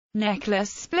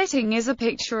Necklace splitting is a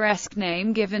picturesque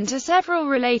name given to several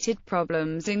related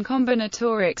problems in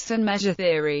combinatorics and measure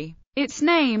theory. Its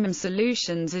name and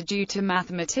solutions are due to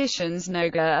mathematicians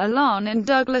Noga, Alon and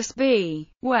Douglas B.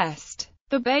 West.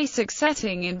 The basic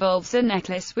setting involves a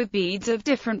necklace with beads of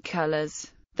different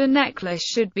colors. The necklace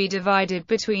should be divided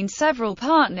between several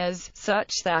partners,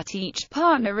 such that each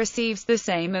partner receives the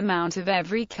same amount of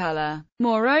every color.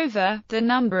 Moreover, the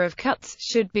number of cuts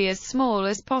should be as small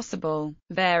as possible.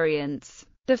 Variants.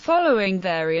 The following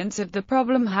variants of the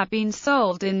problem have been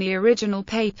solved in the original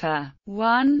paper.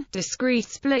 1. Discrete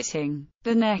splitting.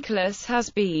 The necklace has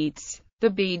beads. The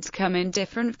beads come in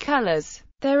different colors.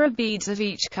 There are beads of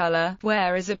each color,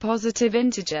 whereas a positive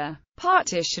integer.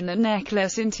 Partition a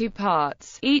necklace in two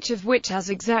parts, each of which has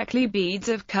exactly beads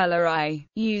of color I.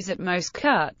 Use at most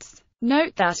cuts.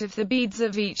 Note that if the beads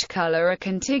of each color are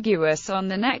contiguous on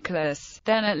the necklace,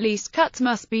 then at least cuts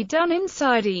must be done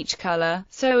inside each color,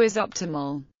 so is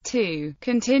optimal. 2.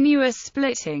 Continuous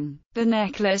splitting. The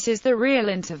necklace is the real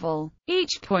interval.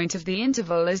 Each point of the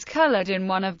interval is colored in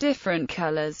one of different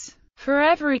colors. For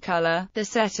every color, the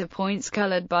set of points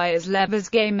colored by is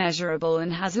Lebesgue measurable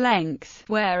and has length,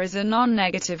 whereas a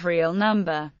non-negative real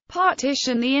number.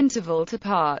 Partition the interval to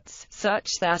parts,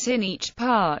 such that in each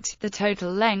part, the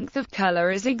total length of color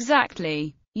is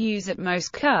exactly. Use at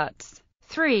most cuts.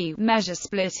 3. Measure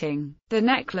splitting. The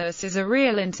necklace is a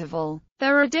real interval.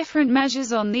 There are different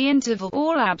measures on the interval,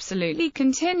 all absolutely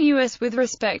continuous with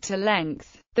respect to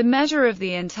length. The measure of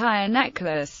the entire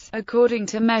necklace, according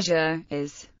to measure,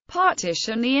 is.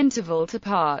 Partition the interval to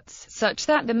parts, such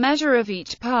that the measure of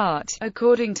each part,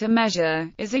 according to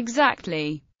measure, is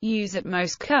exactly. Use at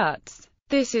most cuts.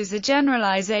 This is a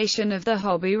generalization of the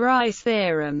Hobby-Rice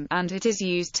theorem, and it is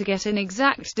used to get an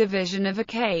exact division of a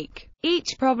cake.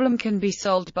 Each problem can be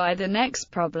solved by the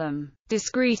next problem.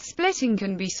 Discrete splitting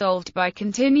can be solved by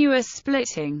continuous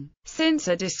splitting, since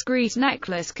a discrete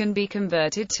necklace can be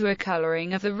converted to a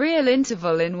coloring of the real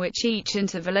interval in which each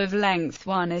interval of length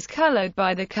 1 is colored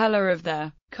by the color of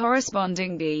the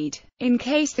corresponding bead. In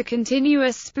case the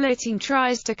continuous splitting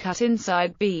tries to cut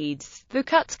inside beads, the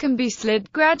cuts can be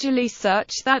slid gradually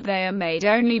such that they are made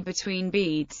only between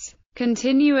beads.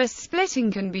 Continuous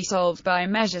splitting can be solved by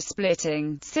measure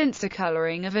splitting, since the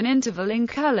coloring of an interval in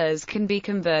colors can be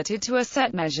converted to a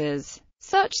set measures,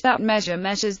 such that measure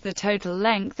measures the total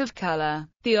length of color.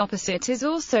 The opposite is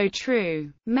also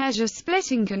true. Measure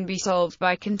splitting can be solved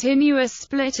by continuous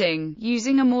splitting,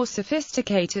 using a more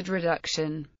sophisticated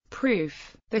reduction.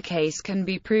 Proof. The case can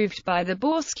be proved by the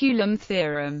Coulomb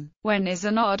theorem. When is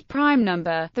an odd prime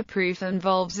number, the proof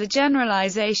involves a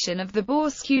generalization of the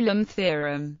Coulomb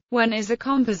theorem. When is a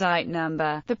composite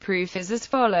number, the proof is as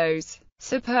follows.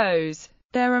 Suppose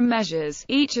there are measures,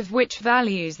 each of which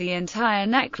values the entire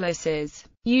necklaces.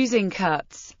 Using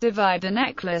cuts, divide the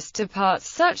necklace to parts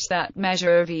such that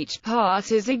measure of each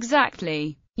part is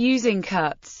exactly. Using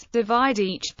cuts, divide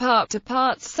each part to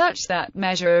parts such that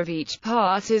measure of each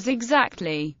part is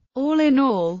exactly. All in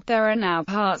all, there are now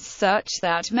parts such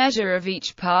that measure of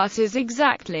each part is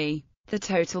exactly. The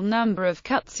total number of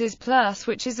cuts is plus,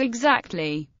 which is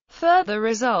exactly. Further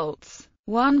results.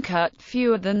 1 cut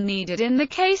fewer than needed in the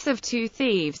case of two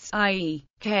thieves, i.e.,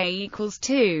 k equals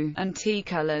 2, and t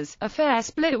colors. A fair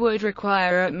split would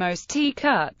require at most t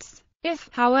cuts. If,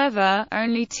 however,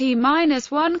 only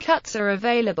t-1 cuts are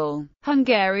available,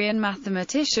 Hungarian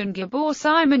mathematician Gabor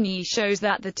Simonyi shows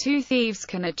that the two thieves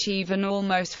can achieve an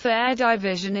almost fair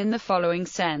division in the following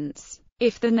sense.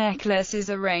 If the necklace is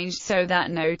arranged so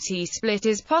that no t-split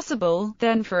is possible,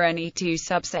 then for any two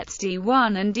subsets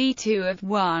d1 and d2 of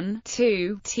 1,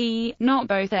 2, t, not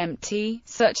both empty,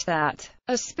 such that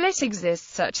a split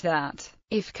exists such that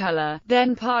if color,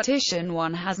 then partition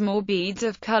 1 has more beads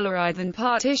of color I than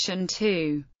partition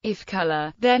 2. If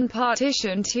color, then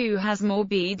partition 2 has more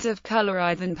beads of color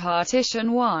I than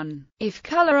partition 1. If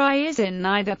color I is in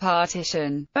neither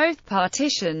partition, both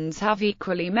partitions have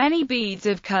equally many beads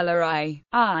of color I,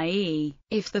 i.e.,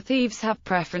 if the thieves have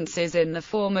preferences in the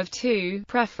form of two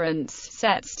preference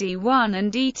sets d1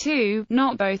 and d2,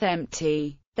 not both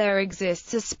empty. There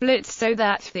exists a split so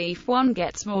that thief 1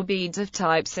 gets more beads of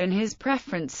types in his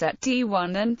preference set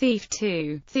D1 than thief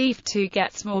 2. Thief 2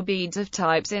 gets more beads of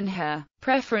types in her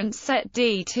preference set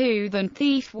D2 than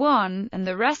thief 1, and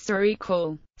the rest are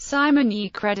equal. Simony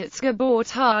credits Gabor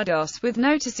Tardos with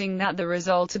noticing that the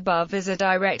result above is a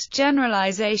direct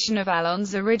generalization of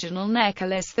Alon's original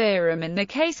necklace theorem in the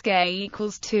case G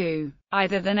equals 2.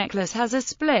 Either the necklace has a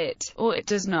split, or it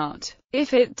does not.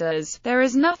 If it does, there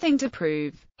is nothing to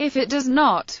prove. If it does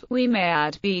not, we may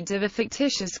add beads of a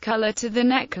fictitious color to the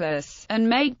necklace, and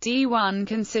make D1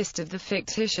 consist of the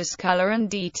fictitious color and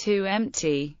D2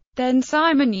 empty. Then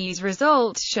Simony's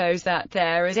result shows that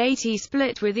there is a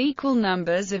T-split with equal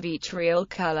numbers of each real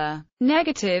color.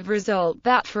 Negative result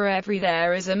that for every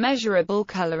there is a measurable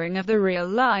coloring of the real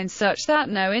line such that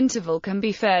no interval can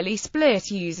be fairly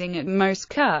split using at most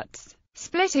cuts.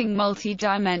 Splitting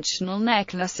multi-dimensional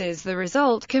necklaces. The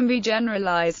result can be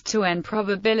generalized to n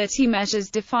probability measures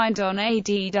defined on a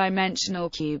d-dimensional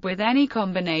cube with any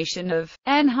combination of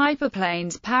n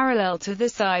hyperplanes parallel to the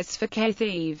size for k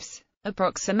thieves.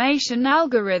 Approximation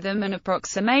algorithm. An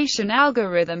approximation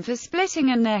algorithm for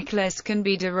splitting a necklace can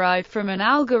be derived from an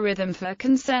algorithm for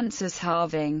consensus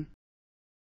halving.